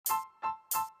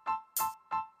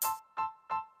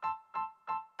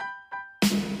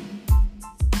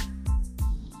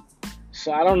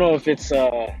So I don't know if it's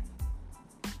I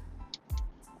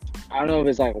don't know if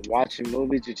it's like watching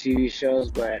movies or TV shows,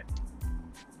 but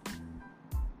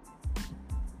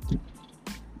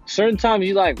certain times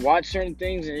you like watch certain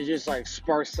things and it just like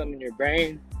sparks something in your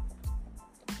brain,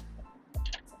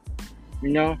 you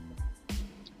know?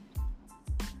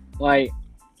 Like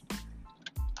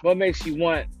what makes you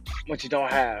want what you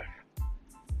don't have?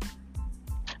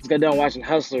 Just got done watching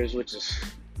Hustlers,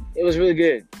 it was really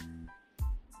good.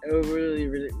 It was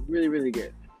really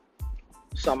good.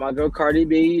 Saw my girl Cardi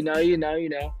B, you know. It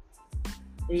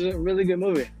was a really good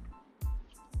movie.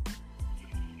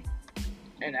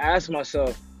 And I asked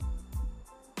myself,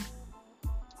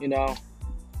 you know,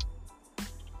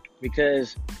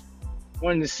 because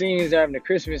one of the scenes they're having the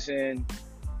Christmas in,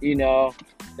 you know,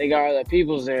 they got all the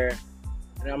peoples there,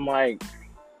 and I'm like,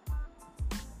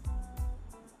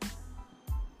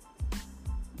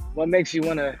 what makes you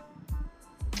want to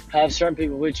have certain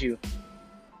people with you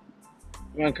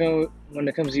when it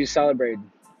comes to you celebrating,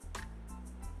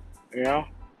 you know?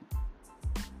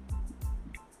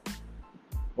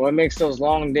 What makes those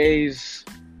long days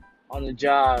on the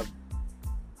job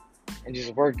and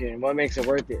just working, what makes it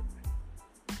worth it?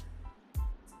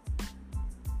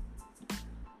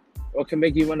 What can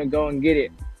make you want to go and get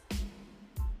it?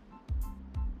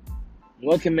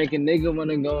 What can make a nigga want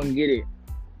to go and get it?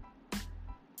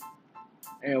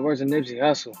 And where's the Nipsey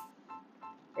Hussle?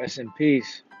 Rest in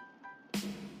peace.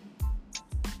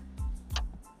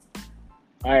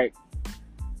 Alright.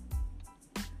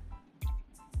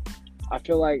 I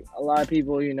feel like a lot of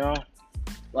people, you know,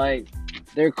 like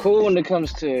they're cool when it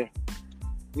comes to,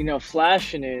 you know,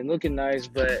 flashing it and looking nice,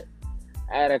 but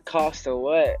at a cost of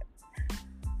what?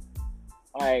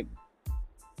 Like,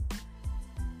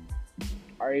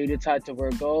 are you the type to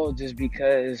wear gold just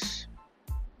because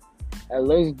it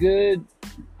looks good,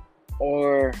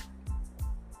 or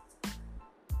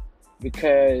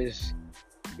because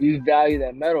you value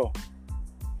that metal?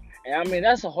 And I mean,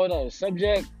 that's a whole other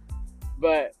subject,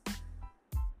 but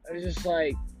it's just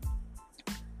like,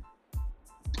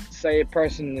 say a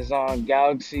person is on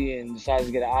Galaxy and decides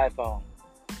to get an iPhone.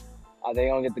 Are they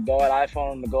gonna get the gold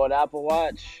iPhone, the gold Apple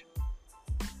Watch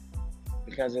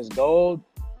because it's gold?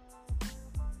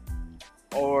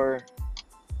 Or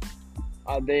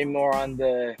are they more on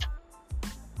the,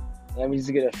 let me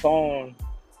just get a phone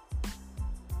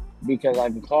because I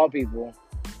can call people?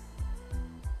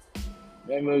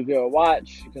 Maybe we'll get a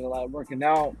watch because I like working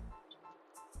out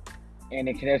and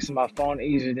it connects to my phone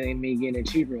easier than me getting a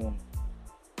cheaper one.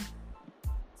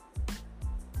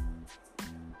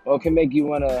 What can make you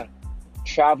want to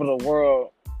travel the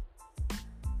world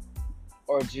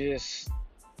or just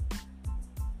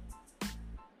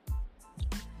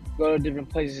go to different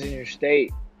places in your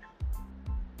state?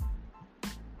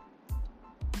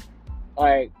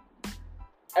 Like,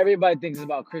 everybody thinks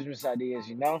about Christmas ideas,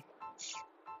 you know?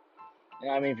 And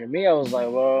I mean, for me, I was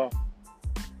like, well,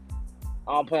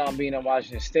 I don't plan on being in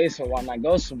Washington State, so why not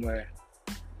go somewhere?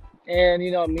 And,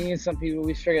 you know, me and some people,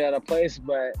 we figured out a place,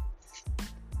 but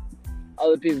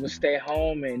other people stay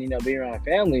home and, you know, be around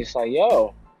family. It's like,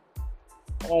 yo,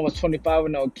 I'm almost 25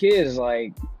 with no kids.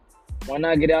 Like, why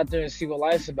not get out there and see what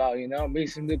life's about, you know? Meet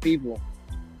some good people.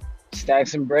 Stack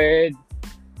some bread.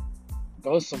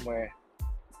 Go somewhere.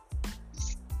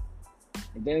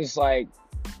 And then it's like,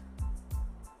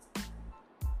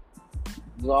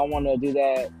 do I want to do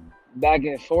that back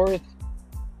and forth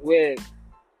with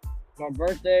my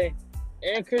birthday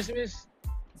and Christmas?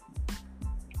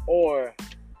 Or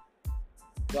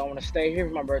do I want to stay here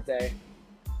for my birthday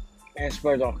and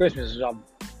splurge on Christmas? Which I'm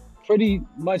pretty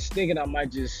much thinking I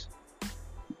might just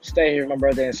stay here for my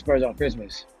birthday and splurge on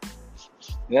Christmas.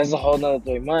 And that's a whole nother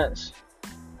 3 months.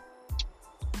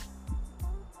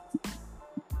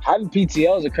 Having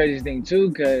PTO is a crazy thing too,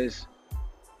 because,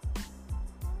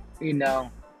 you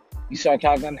know, you start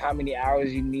calculating how many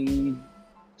hours you need.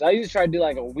 So I usually try to do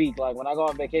like a week. Like when I go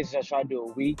on vacations, I try to do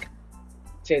a week.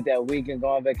 Take that week and go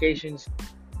on vacations.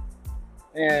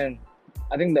 And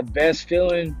I think the best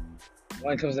feeling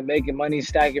when it comes to making money,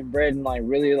 stacking bread, and like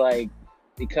really like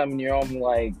becoming your own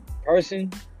like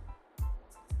person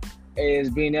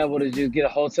is being able to just get a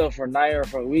hotel for a night or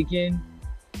for a weekend,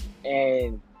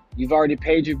 and you've already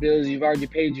paid your bills, you've already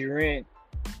paid your rent,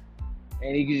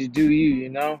 and you can just do you, you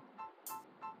know?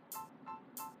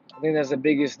 I think that's the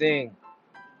biggest thing.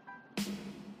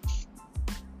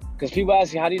 Because people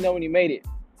ask you, how do you know when you made it?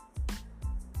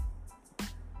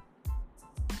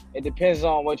 It depends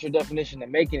on what your definition of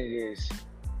making it is.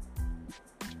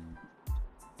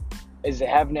 Is it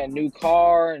having that new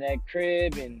car and that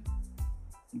crib and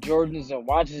Jordans and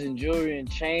watches and jewelry and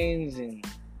chains and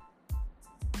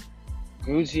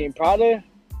Gucci and Prada?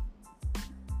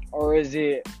 Or is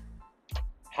it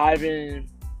having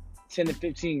 10 to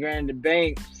 15 grand in the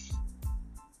bank,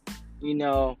 you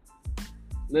know,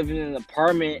 living in an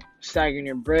apartment, stacking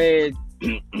your bread,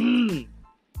 getting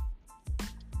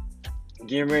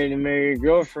ready to marry your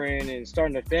girlfriend and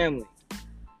starting a family,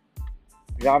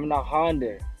 driving a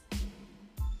Honda?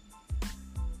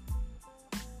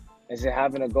 Is it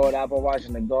having a gold Apple Watch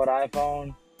and a gold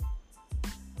iPhone,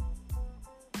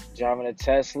 driving a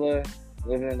Tesla,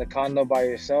 living in a condo by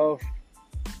yourself?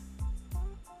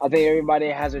 I think everybody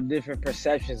has their different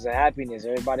perceptions of happiness.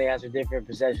 Everybody has their different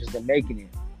perceptions of making it.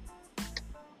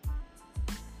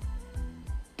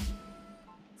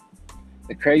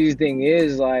 The crazy thing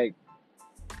is, like,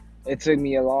 it took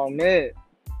me a long minute.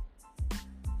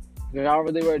 Because I don't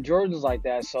really wear Jordans like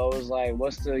that. So it was like,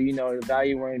 what's the, the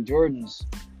value wearing Jordans?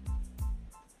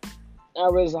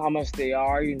 Not really how much they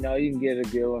are. You can get a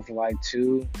good one for like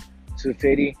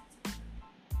 $250.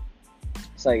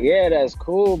 It's like, yeah, that's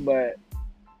cool, but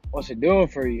what's it doing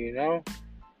for you?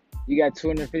 You got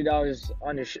 $250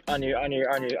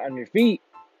 on your feet.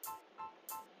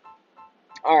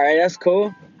 All right, that's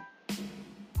cool.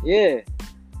 Yeah.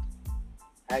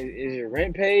 Is your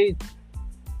rent paid?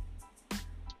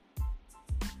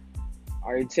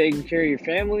 Are you taking care of your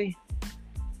family?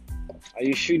 Are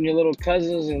you shooting your little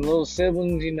cousins and little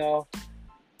siblings,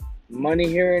 money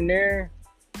here and there?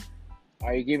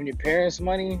 Are you giving your parents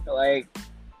money? Like,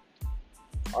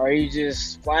 are you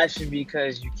just flashing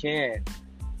because you can?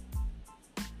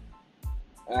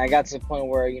 And I got to the point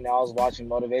where, I was watching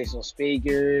motivational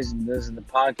speakers and listening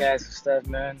to podcasts and stuff,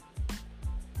 man.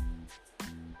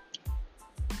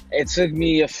 It took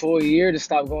me a full year to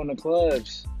stop going to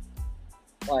clubs.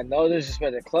 Like, no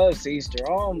disrespect to clubs, to each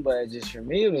their own, but just for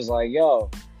me, it was like,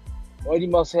 yo, what do you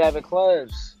mostly have at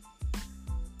clubs?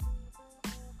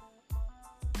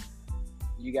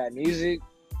 You got music,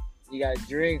 you got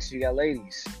drinks, you got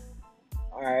ladies.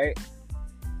 All right.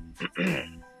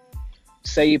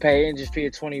 Say you pay entry fee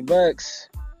of $20,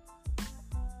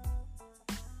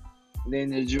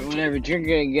 then whatever drink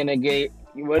you're gonna get,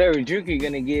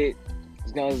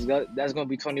 that's gonna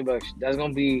be $20. That's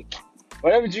gonna be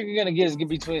whatever drink you're gonna get is gonna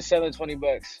be between $7 and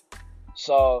 $20.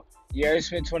 So you already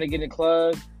spent $20 getting a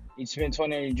club, you spend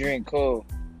 $20 on your drink, cool.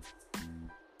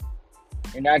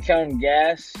 You're not counting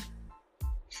gas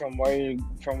from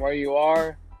where you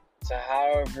are to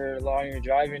however long you're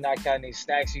driving. You're not counting any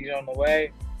snacks you get on the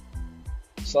way.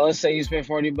 So let's say you spend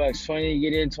 $40, $20 you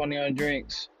get in, $20 on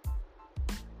drinks.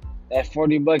 That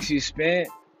 $40 you spent,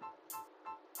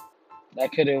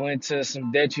 that could have went to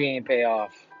some debt you ain't pay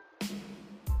off.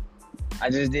 I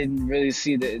just didn't really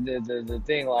see the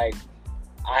thing. Like,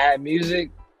 I have music,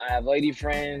 I have lady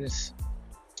friends,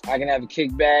 I can have a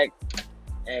kickback,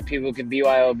 and people can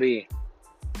BYOB.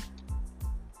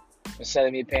 Instead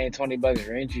of me paying $20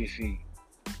 for entry fee.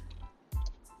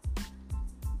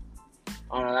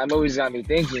 I don't know, that movie's got me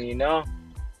thinking,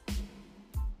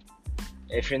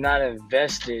 If you're not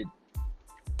invested,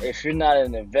 if you're not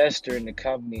an investor in the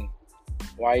company,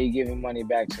 why are you giving money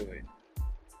back to it?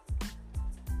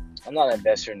 I'm not an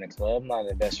investor in the club. I'm not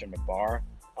an investor in the bar.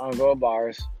 I don't go to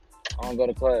bars. I don't go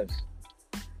to clubs.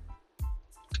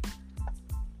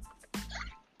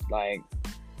 Like,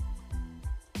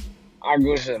 I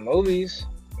go to the movies.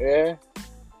 Yeah.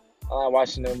 I like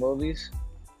watching the movies.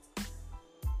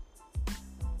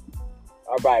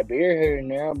 I buy a beer here and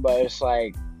there, but it's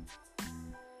like,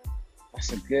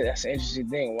 that's an interesting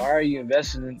thing. Why are you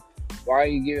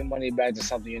giving money back to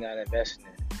something you're not investing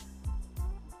in?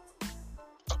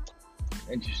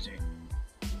 Interesting.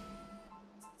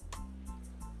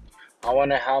 I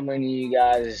wonder how many of you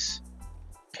guys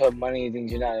put money in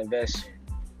things you're not investing.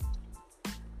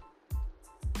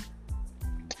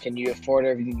 Can you afford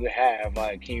everything you have?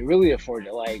 Like, can you really afford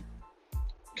it? Like,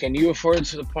 can you afford it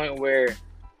to the point where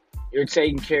you're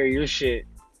taking care of your shit,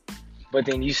 but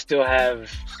then you still have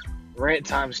rent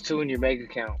times 2 in your bank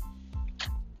account?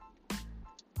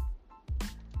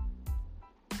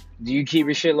 Do you keep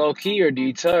your shit low key, or do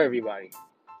you tell everybody,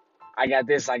 I got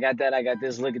this, I got that, I got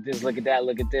this, look at this, look at that,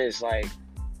 look at this? Like,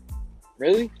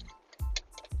 really?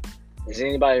 Does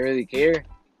anybody really care?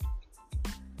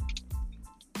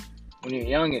 When you're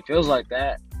young, it feels like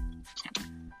that.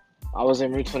 I was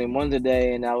in Route 21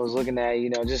 today, and I was looking at,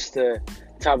 just the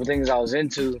type of things I was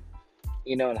into,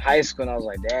 in high school, and I was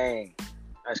like, dang,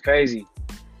 that's crazy.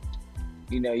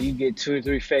 You get 2 or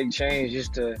 3 fake chains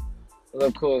just to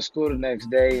look cool at school the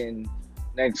next day, and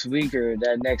next week or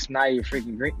that next night your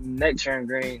freaking neck turn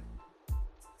green,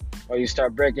 or you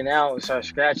start breaking out and start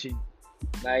scratching.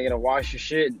 Now you gotta wash your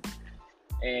shit,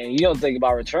 and you don't think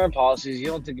about return policies. You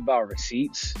don't think about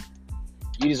receipts.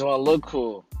 You just want to look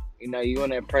cool. You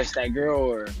want to impress that girl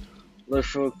or look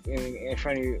cool in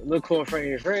front of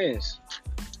your friends.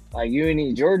 Like, you ain't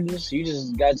need Jordans, you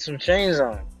just got some chains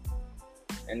on.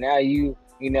 And now doing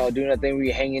that thing where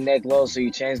you hang your neck low so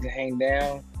your chains can hang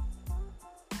down.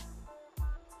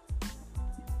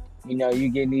 You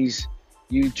getting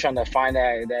you trying to find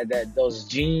those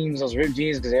jeans, those ripped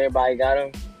jeans, because everybody got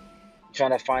them.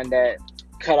 Trying to find that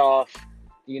cut off,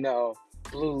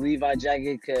 blue Levi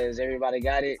jacket because everybody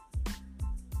got it.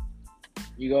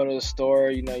 You go to the store,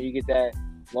 you get that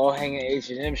low hanging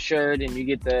H&M shirt, and you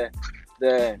get the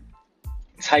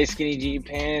tight skinny jean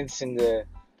pants and the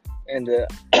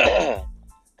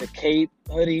the cape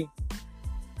hoodie.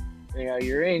 You're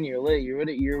lit, you're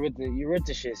with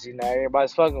the shits.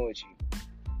 Everybody's fucking with you.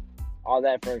 All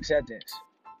that for acceptance,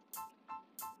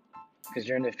 because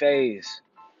you're in the phase.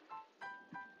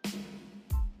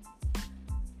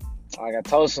 Like I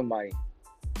told somebody,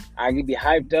 I can be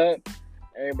hyped up.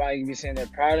 Everybody can be saying they're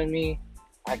proud of me.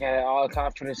 I can have all the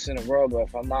confidence in the world, but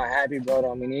if I'm not happy, bro, it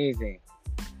don't mean anything.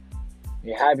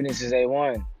 Your happiness is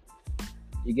A1.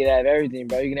 You can have everything,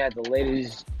 bro. You can have the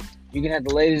latest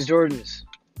Jordans,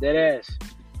 dead ass.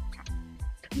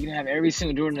 You can have every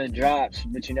single Jordan that drops,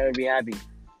 but you never be happy.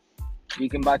 You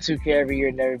can buy 2K every year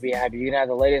and never be happy. You can have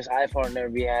the latest iPhone and never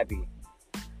be happy.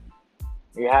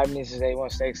 Your happiness is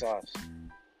A1 steak sauce.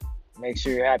 Make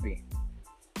sure you're happy.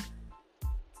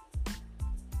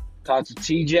 Talk to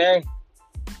TJ.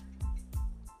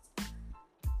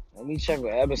 Let me check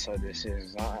what episode this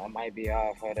is. I might be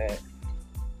off of that.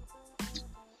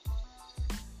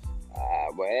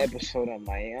 What episode am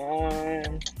I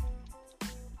on?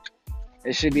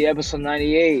 It should be episode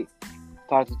 98.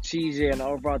 Talk to TJ on the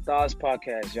Overall Thoughts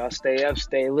podcast. Y'all stay up,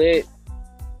 stay lit.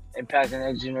 Impact the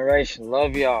next generation.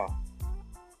 Love y'all.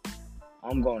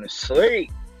 I'm going to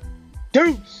sleep.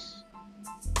 Deuce.